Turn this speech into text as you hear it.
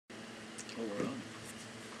Oh, we're on.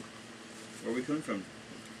 Where are we coming from?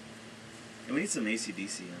 And we need some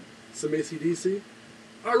AC/DC, huh? Some AC/DC.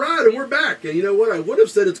 All right, and we're back. And you know what? I would have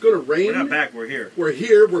said it's going to rain. We're not back. We're here. We're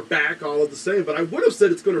here. We're back. All of the same. But I would have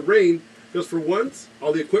said it's going to rain because for once,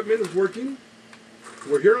 all the equipment is working.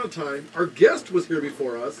 We're here on time. Our guest was here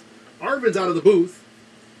before us. Arvin's out of the booth.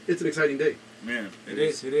 It's an exciting day. Man, it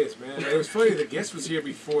is, man. It was funny, the guest was here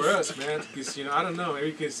before us, man, because, you know, I don't know,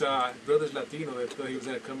 maybe because brother's Latino, they thought he was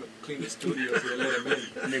going to come clean the studio, so they let him in.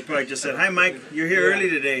 And they probably just said, "Hi, Mike, you're here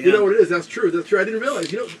early today." Huh? You know what it is? That's true. That's true. I didn't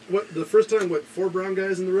realize. You know what? The first time, 4 brown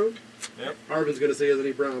guys in the room? Yep. Arvin's going to say, isn't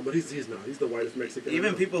he brown? But he's not. He's the whitest Mexican.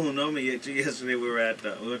 Even people who know me, yesterday we went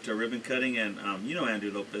to a ribbon cutting, and you know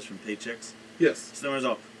Andrew Lopez from Paychecks? Yes. Someone's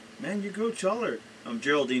all, "Man, you grow taller."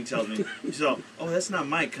 Geraldine tells me, she's all, "Oh, that's not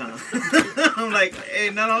Mike, huh?" I'm like,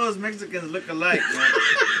 "Hey, not all those Mexicans look alike, man."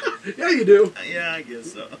 Yeah, you do. Yeah, I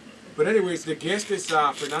guess so. But anyways, the guest is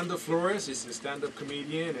Fernando Flores. He's a stand-up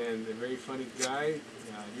comedian and a very funny guy.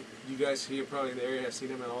 You guys here probably in the area have seen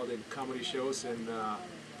him at all the comedy shows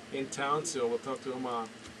in town, so we'll talk to him a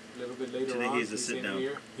little bit later Today on. he's a sit-down.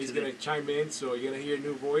 Here. He's going to chime in, so you're going to hear a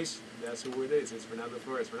new voice. That's who it is. It's Fernando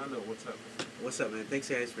Flores. Fernando, what's up? What's up, man? Thanks,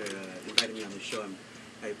 guys, for inviting me on the show.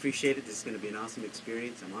 I appreciate it. This is going to be an awesome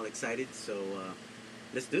experience. I'm all excited, so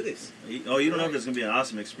let's do this. Oh, you don't know if it's going to be an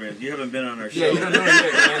awesome experience. You haven't been on our show. Yeah, you don't know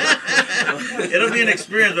yet, man. It'll be an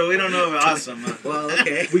experience, but we don't know if it's awesome. Huh? Well,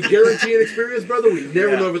 okay. We guarantee an experience, brother. We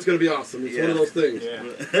never know if it's going to be awesome. It's one of those things. Yeah.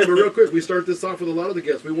 Hey, but real quick, we start this off with a lot of the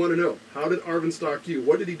guests. We want to know, how did Arvin stalk you?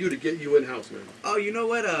 What did he do to get you in-house, man? Oh, you know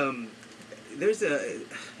what?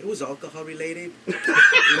 It was alcohol related. You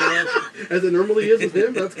know? As it normally is with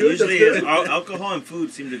him. That's good. Usually, That's good. alcohol and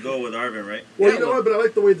food seem to go with Arvin, right? Well, Yeah, you know what? But I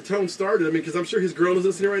like the way the tone started. I mean, because I'm sure his girl is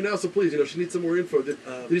listening right now. So please, she needs some more info. Did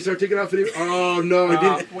he start taking off? Oh no, he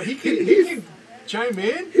didn't. Well, he can chime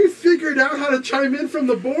in. He figured out how to chime in from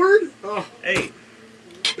the board. Oh, Hey,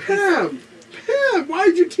 Pam, why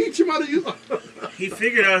did you teach him how to use? he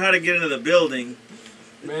figured out how to get into the building.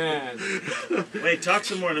 Man. Wait, talk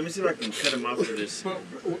some more. Let me see if I can cut him off for this. But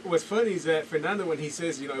what's funny is that Fernando, when he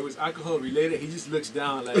says, it was alcohol related, he just looks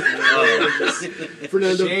down like,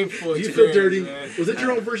 Fernando, shameful. do you feel dirty? Man. Was it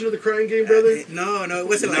your own version of the crying game, brother? No, it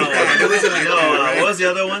wasn't like that. It wasn't like that. Right? What was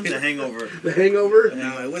the other one? The Hangover. The Hangover?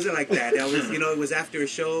 No, it wasn't like that. It was, it was after a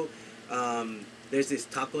show. There's this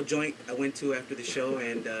taco joint I went to after the show,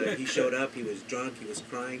 and he showed up. He was drunk. He was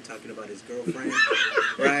crying, talking about his girlfriend,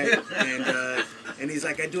 right? And he's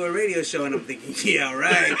like, "I do a radio show," and I'm thinking, "Yeah,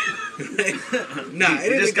 right." Nah, He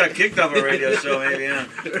just got kicked off a radio show, maybe. Yeah.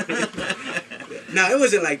 No, it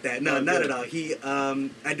wasn't like that. No, not at all.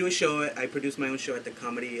 I do a show. I produce my own show at the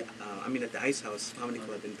at the Ice House Comedy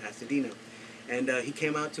Club in Pasadena, and he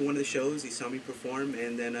came out to one of the shows. He saw me perform,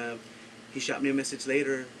 and then. He shot me a message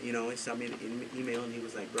later, he sent me an email, and he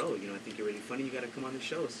was like, "Bro, I think you're really funny. You got to come on the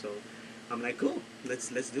show." So I'm like, "Cool, let's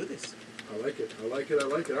do this." I like it. All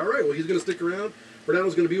right, well, he's going to stick around.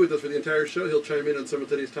 Fernando's going to be with us for the entire show. He'll chime in on some of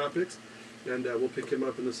today's topics, and we'll pick him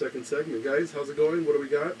up in the second segment. Guys, how's it going? What do we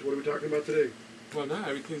got? What are we talking about today? Well, no,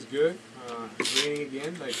 everything's good. It's raining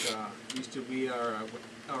again, like used to be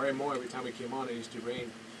our MO every time we came on. It used to rain.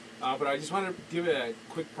 But I just want to give a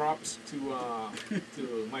quick props to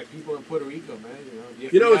my people in Puerto Rico, man.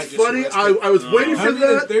 It's funny. I was waiting for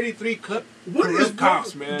that. 133 clip. What is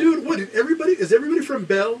cops, man? Dude, what did everybody? Is everybody from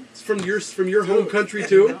Bell? From your home country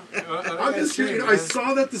too? I'm just kidding. I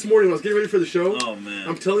saw that this morning. I was getting ready for the show. Oh man!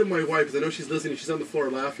 I'm telling my wife because I know she's listening. She's on the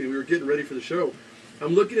floor laughing. We were getting ready for the show.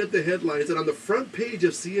 I'm looking at the headlines, and on the front page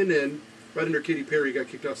of CNN, right under Katy Perry, got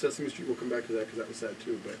kicked off Sesame Street. We'll come back to that because that was sad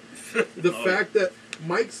too. But the fact that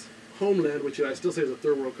Mike's homeland, which I still say is a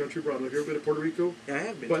third world country, bro. I don't know if you've ever been to Puerto Rico. Yeah, I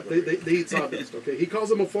have been. But they eat sawdust, okay? He calls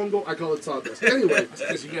them mofongo, I call it sawdust. Anyway. That's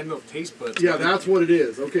because you got no taste buds. Yeah, that's what it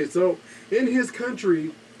is. Okay, so in his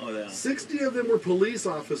country, 60 of them were police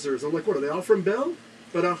officers. I'm like, what, are they all from Bell?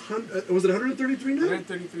 But was it 133 now?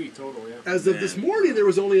 133 total, yeah. As of this morning, there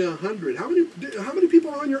was only 100. How many people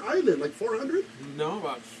are on your island? Like 400? No,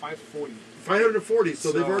 about 540. 540.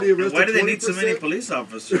 So they've already arrested. Why do they need so many police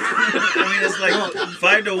officers? I mean, it's like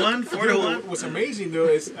 5 to 1, 4 to 1. What's amazing though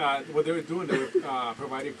is what they were doing. They were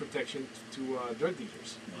providing protection to drug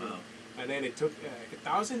dealers. Wow. And then it took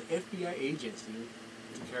 1,000 FBI agents to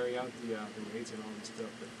carry out the raids and all this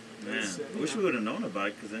stuff. But Man, I wish we would have known about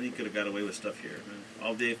it, because then he could have got away with stuff here. Man.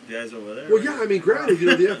 All the FBI's over there. Well, yeah, I mean, granted, the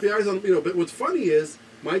FBI's on, but what's funny is,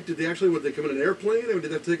 Mike, did they come in an airplane? I mean,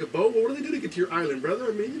 did they have to take a boat? What do they do to get to your island, brother?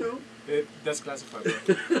 I mean, That's classified.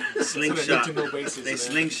 Right? Slingshot. Basis, they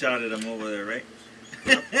slingshotted him over there, right?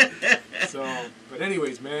 So, but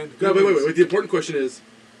anyways, man. No, wait. The important question is,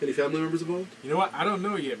 Any family members involved? You know what? I don't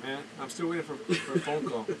know yet, man. I'm still waiting for a phone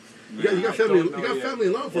call. You got family. You got family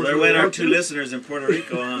in law Well, enforcement. there went our 2 listeners in Puerto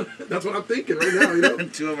Rico, huh? That's what I'm thinking right now. You know,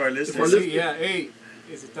 2 of our Sí, listeners. yeah, hey,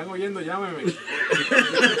 si están oyendo, llámeme.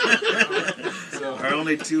 So, Are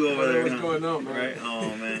only 2 over there. what's Huh? going on, man? Right?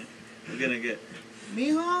 Oh man, we're gonna get.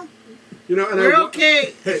 Mijo, you know, and we're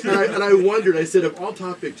okay. Hey, and I wondered. I said, of all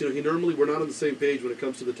topics, you know, we're not on the same page when it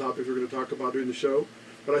comes to the topics we're going to talk about during the show.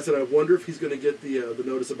 But I said, I wonder if he's going to get the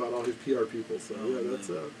notice about all his PR people. So yeah, that's.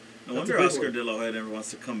 No wonder Oscar De La Hoya never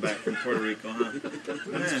wants to come back from Puerto Rico, huh?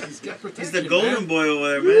 Man, He's got protection, he's the golden man. boy over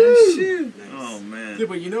there, man. Shoot. Nice. Oh man. Yeah,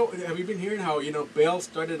 but you know, have you been hearing how, you know, Bell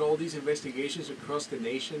started all these investigations across the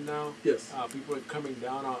nation now? Yes. People are coming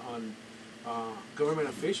down on government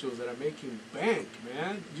officials that are making bank,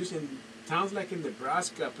 man. Just in towns like in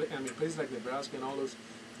Nebraska, places like Nebraska and all those,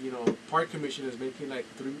 you know, park commissioners making like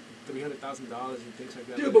 $300,000 and things like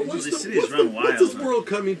that. Dude, but These cities run wild, what's this huh? world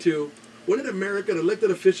coming to? When an American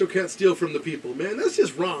elected official can't steal from the people, man, that's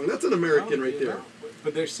just wrong. That's an American right there.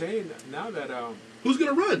 But they're saying now that Who's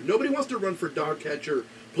going to run? Nobody wants to run for dog catcher,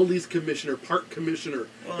 police commissioner, park commissioner,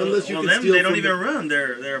 Well, unless you well, can them, steal they don't from even run.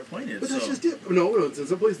 They're appointed. But so. that's just it. No, in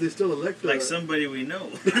some places they still elect. Like somebody we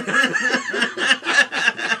know.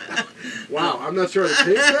 Wow, I'm not sure how to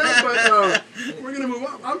take that, but we're going to move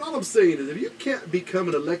on. All I'm saying is, if you can't become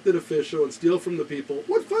an elected official and steal from the people,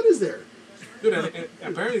 what fun is there? dude, and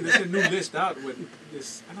apparently there's a new list out with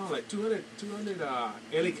this, I don't know, like 200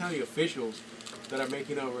 LA County officials that are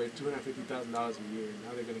making over $250,000 a year.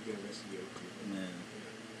 Now they're going to get investigated. Man.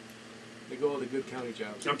 They go all the good county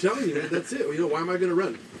jobs. I'm telling you, man, that's it. You know, why am I going to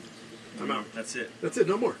run? I'm out. That's it. That's it,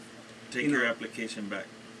 no more. Take your application back.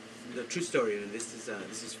 The true story, and this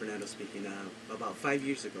is Fernando speaking. About 5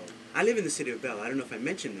 years ago, I live in the city of Bell. I don't know if I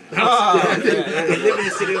mentioned that. I live in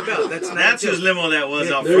the city of Bell. That's whose limo that was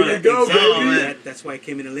out there front. you go, Oh, baby. man. That's why I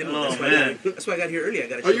came in a limo. Oh, That's why I got here early. I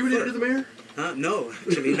got. Are you related to the mayor? No,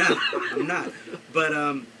 actually not. I'm not.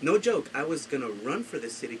 But no joke. I was gonna run for the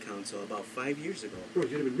city council about 5 years ago. Bro,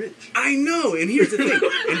 you'd have been rich. I know, and here's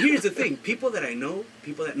the thing. People that I know,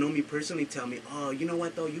 people that know me personally, tell me, "Oh, you know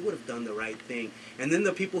what though? You would have done the right thing." And then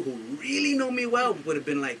the people who really know me well would have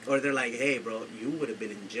been like, or they're like, "Hey, bro, you would have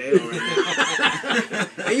been in jail right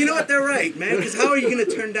now." And you know what? They're right, man. Because how are you gonna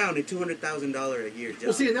turn down a $200,000 a year job?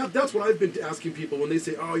 Well, see, and that's what I've been asking people when they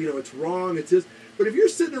say, "Oh, you know, it's wrong, it's this." But if you're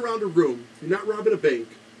sitting around a room, you're not robbing a bank,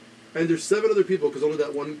 and there's 7 other people, because only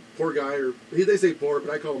that one poor guy, or they say poor,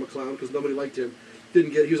 but I call him a clown because nobody liked him. He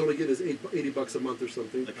was only getting his $80 a month or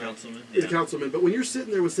something. The councilman? He's a councilman. But when you're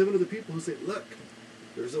sitting there with 7 other people who say, "Look,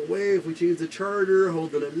 there's a way if we change the charter,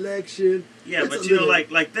 hold an election." Yeah, it's but a you know,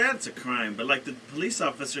 little- like that's a crime. But like the police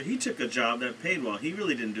officer, he took a job that paid well. He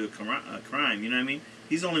really didn't do a crime. You know what I mean?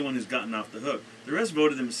 He's the only one who's gotten off the hook. The rest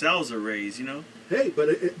voted themselves a raise. You know? Hey, but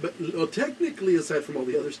technically, aside from all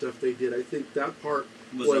the other stuff they did, I think that part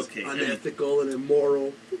was okay. unethical and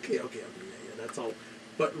immoral. Okay, yeah, that's all.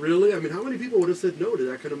 But really, I mean, how many people would have said no to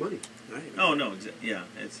that kind of money? Right. Oh no, yeah,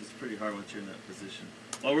 it's pretty hard once you're in that position.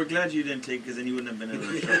 Well, we're glad you didn't take, because then you wouldn't have been in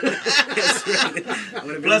the show. That's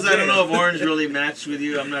right. Plus, I don't know if orange really matched with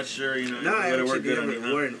you. I'm not sure. You know, No, I it would have actually worked good on you. never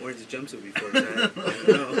Huh? wore an orange jumpsuit before. So I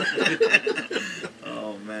don't know.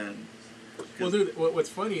 Oh man. Well, dude, what's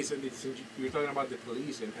funny is that since you were talking about the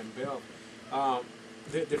police and Bell,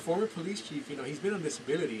 the former police chief, you know, he's been on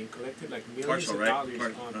disability and collected like millions Partial, of right?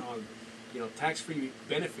 dollars on, you know, tax-free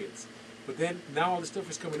benefits. But then now all the stuff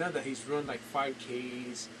is coming out that he's run like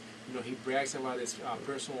 5Ks. You know, he brags about his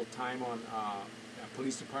personal time on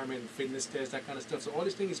police department, fitness test, that kind of stuff. So all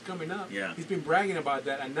this thing is coming up. Yeah. He's been bragging about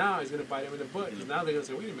that, and now it's going to bite him in the butt. Because now they're going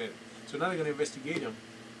to say, wait a minute. So now they're going to investigate him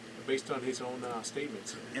based on his own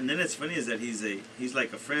statements. And then it's funny is that he's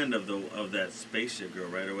like a friend of that spaceship girl,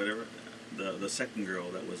 right, or whatever. The second girl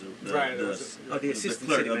that was the assistant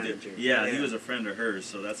clerk city of manager. Yeah, he was a friend of hers,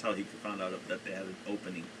 so that's how he found out that they had an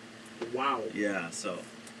opening. Wow. Yeah, so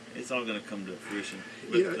it's all gonna come to fruition.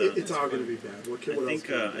 But, You know, it's all going to be bad. What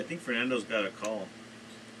else? I think Fernando's got a call.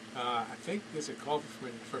 I think there's a call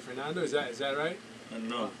for Fernando. Is that right? I don't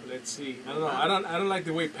know. Let's see. I don't know. I don't like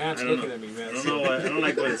the way Pam's I don't looking know. at me, man. I don't know. I don't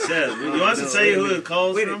like what it says. You want us to tell you who it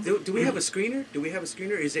calls Wait, from? do we have a screener? Do we have a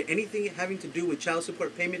screener? Is there anything having to do with child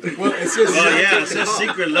support payment? Well, it says Oh yeah, take it the says call.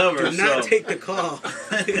 secret lover. Do not So take the call.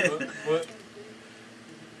 what?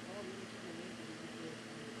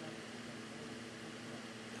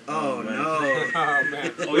 Oh man. no! Oh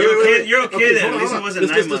man. oh, you're okay then. At hold least on. it wasn't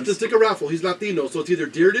 9 Let's months. take a raffle. He's Latino, so it's either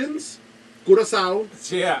Dearden's, Curacao,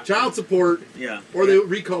 Yeah. child support, Yeah. or they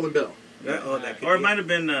recall in Bell. That could Or it be might have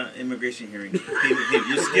been immigration hearing.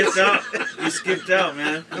 You skipped out. You skipped out,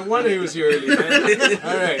 man. No wonder he was here early, man.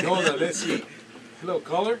 All right, hold on. Let's see. Hello,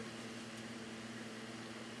 caller.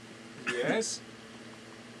 Yes.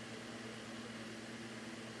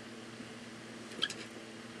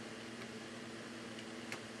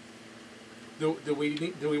 Do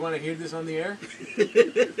we want to hear this on the air?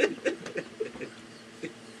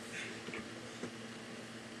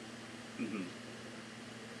 Mhm.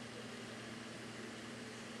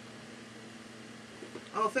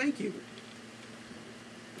 Oh, thank you.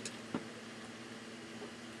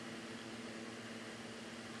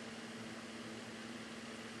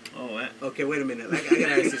 Oh, Okay, wait a minute. I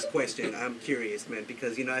gotta ask this question. I'm curious, man,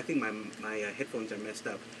 because I think my headphones are messed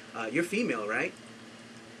up. You're female, right?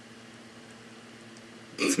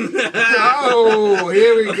 Oh,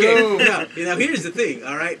 here we go. Now here's the thing.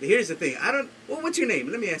 All right, here's the thing. I don't. Well, what's your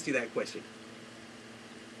name? Let me ask you that question.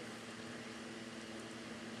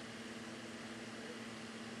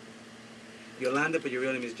 Yolanda, but your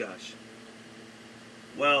real name is Josh.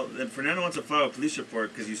 well, then Fernando wants to file a police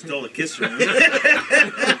report because you stole a kiss from him. Yeah,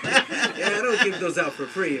 I don't give those out for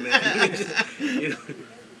free, man.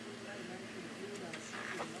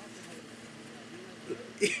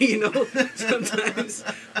 Sometimes,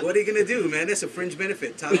 what are you gonna do, man? That's a fringe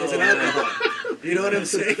benefit. Tacos and alcohol. You know what I'm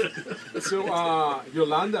saying? So,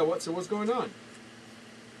 Yolanda, what's going on?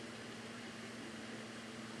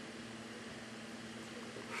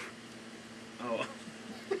 Oh.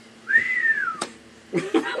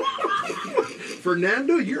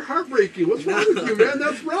 Fernando, you're heartbreaking. What's wrong with you, man?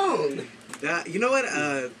 That's wrong. You know what?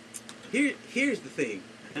 Here's the thing.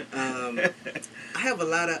 I have a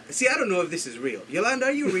lot of... See, I don't know if this is real. Yolanda,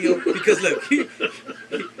 are you real? Because look,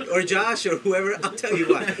 or Josh or whoever, I'll tell you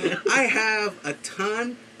what. I have a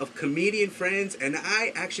ton of comedian friends, and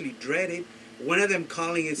I actually dreaded one of them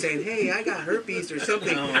calling and saying, hey, I got herpes or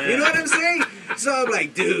something. Oh, man. You know what I'm saying? So I'm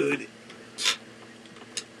like, dude...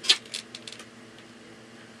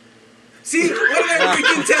 See, what did I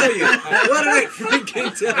freaking tell you? What did I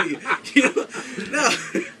freaking tell you?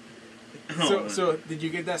 No. So did you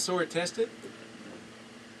get that sword tested?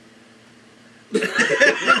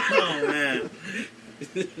 Oh, man.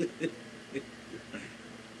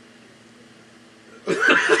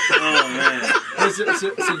 Oh, man.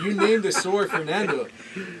 So you named the sword Fernando.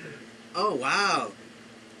 Oh, wow.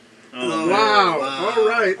 Oh, Wow. Wow. All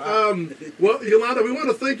right. Well, Yolanda, we want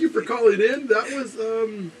to thank you for calling in. That was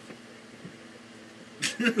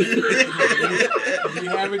You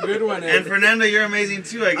have a good one, And Fernando, you're amazing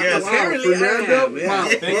too, I guess. wow, Apparently I Fernando. am, yeah. Wow.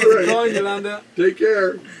 Thank All you for right. calling, Yolanda. Take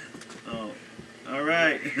care. Oh, all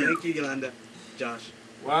right. Thank you, Yolanda. Josh.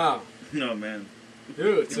 Wow. No, man.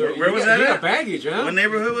 Dude, so Where was that you got at? baggage, huh? What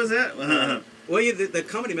neighborhood was that? Well, yeah, the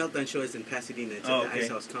Comedy Meltdown show is in Pasadena. It's Oh, at the okay. Ice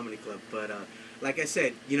House Comedy Club. But like I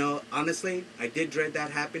said, honestly, I did dread that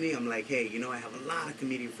happening. I'm like, hey, I have a lot of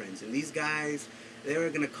comedian friends. And these guys, they were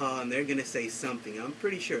going to call and they're going to say something. I'm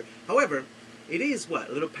pretty sure. However, it is, a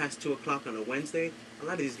little past 2 o'clock on a Wednesday. A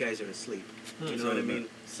lot of these guys are asleep. You know what I mean?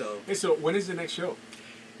 So, Hey, so when is the next show?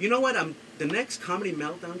 you know what? The next Comedy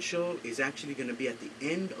Meltdown show is actually going to be at the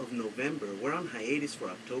end of November. We're on hiatus for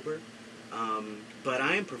October. But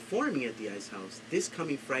I am performing at the Ice House this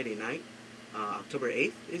coming Friday night, October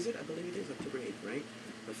 8th, is it? I believe it is October 8th, right?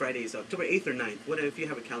 The Friday is October 8th or 9th. Whatever, if you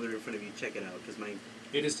have a calendar in front of you, check it out. Because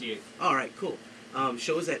It is the 8th. All right, cool.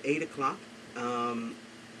 Show's at 8 o'clock. And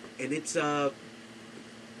it's... the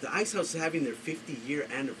Ice House is having their 50-year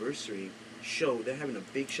anniversary show. They're having a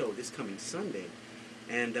big show this coming Sunday.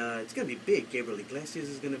 And it's going to be big. Gabriel Iglesias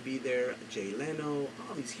is going to be there. Jay Leno.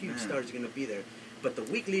 All these huge stars are going to be there. But the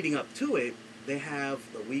week leading up to it, they have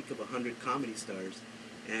the week of 100 comedy stars.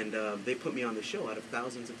 And they put me on the show. Out of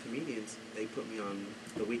thousands of comedians, they put me on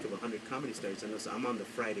the week of 100 comedy stars. And so I'm on the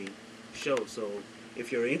Friday show. So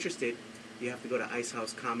if you're interested, you have to go to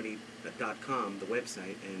icehousecomedy.com, the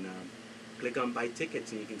website, and click on buy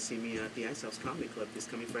tickets, and you can see me at the Ice House Comedy Club this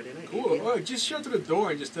coming Friday night. Cool. Oh, just show to the door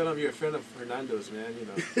and just tell them you're a friend of Fernando's, man. You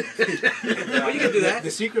can do that. The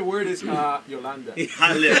secret word is Yolanda.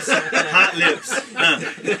 Hot lips. Hot lips.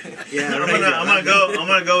 Yeah, I'm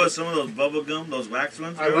gonna go with some of those bubble gum, those wax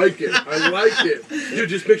ones. I like it. I like it. Dude,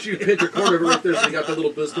 just make sure you pinch a corner of it right there so you got that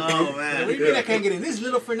little biscuit. Oh What man, do you mean I can't get in? This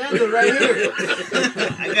little Fernando right here.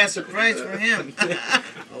 I got a surprise for him.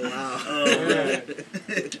 Oh, wow. Oh man.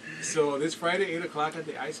 So this Friday, 8 o'clock at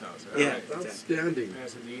the Ice House. All Yeah. right. Outstanding.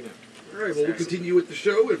 Pasadena. All right, well, we'll continue with the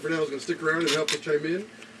show, and Fernando's going to stick around and help us chime in.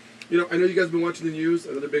 I know you guys have been watching the news.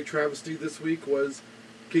 Another big travesty this week was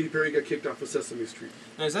Katy Perry got kicked off of Sesame Street.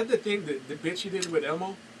 Now, is that the thing, the bit she did with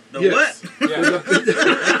Elmo? The Yes. what? Yeah.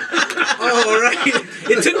 Oh, All right.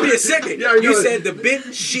 It took me a second. Yeah, I know. You said the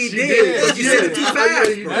bit she did. did. But you said it too fast.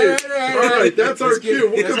 You did. All right, that's our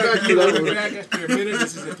cue. We'll come back to that one. We're back after a minute.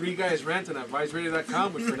 This is the Three Guys Rant on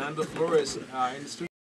AdviceRadio.com with Fernando Flores in the studio.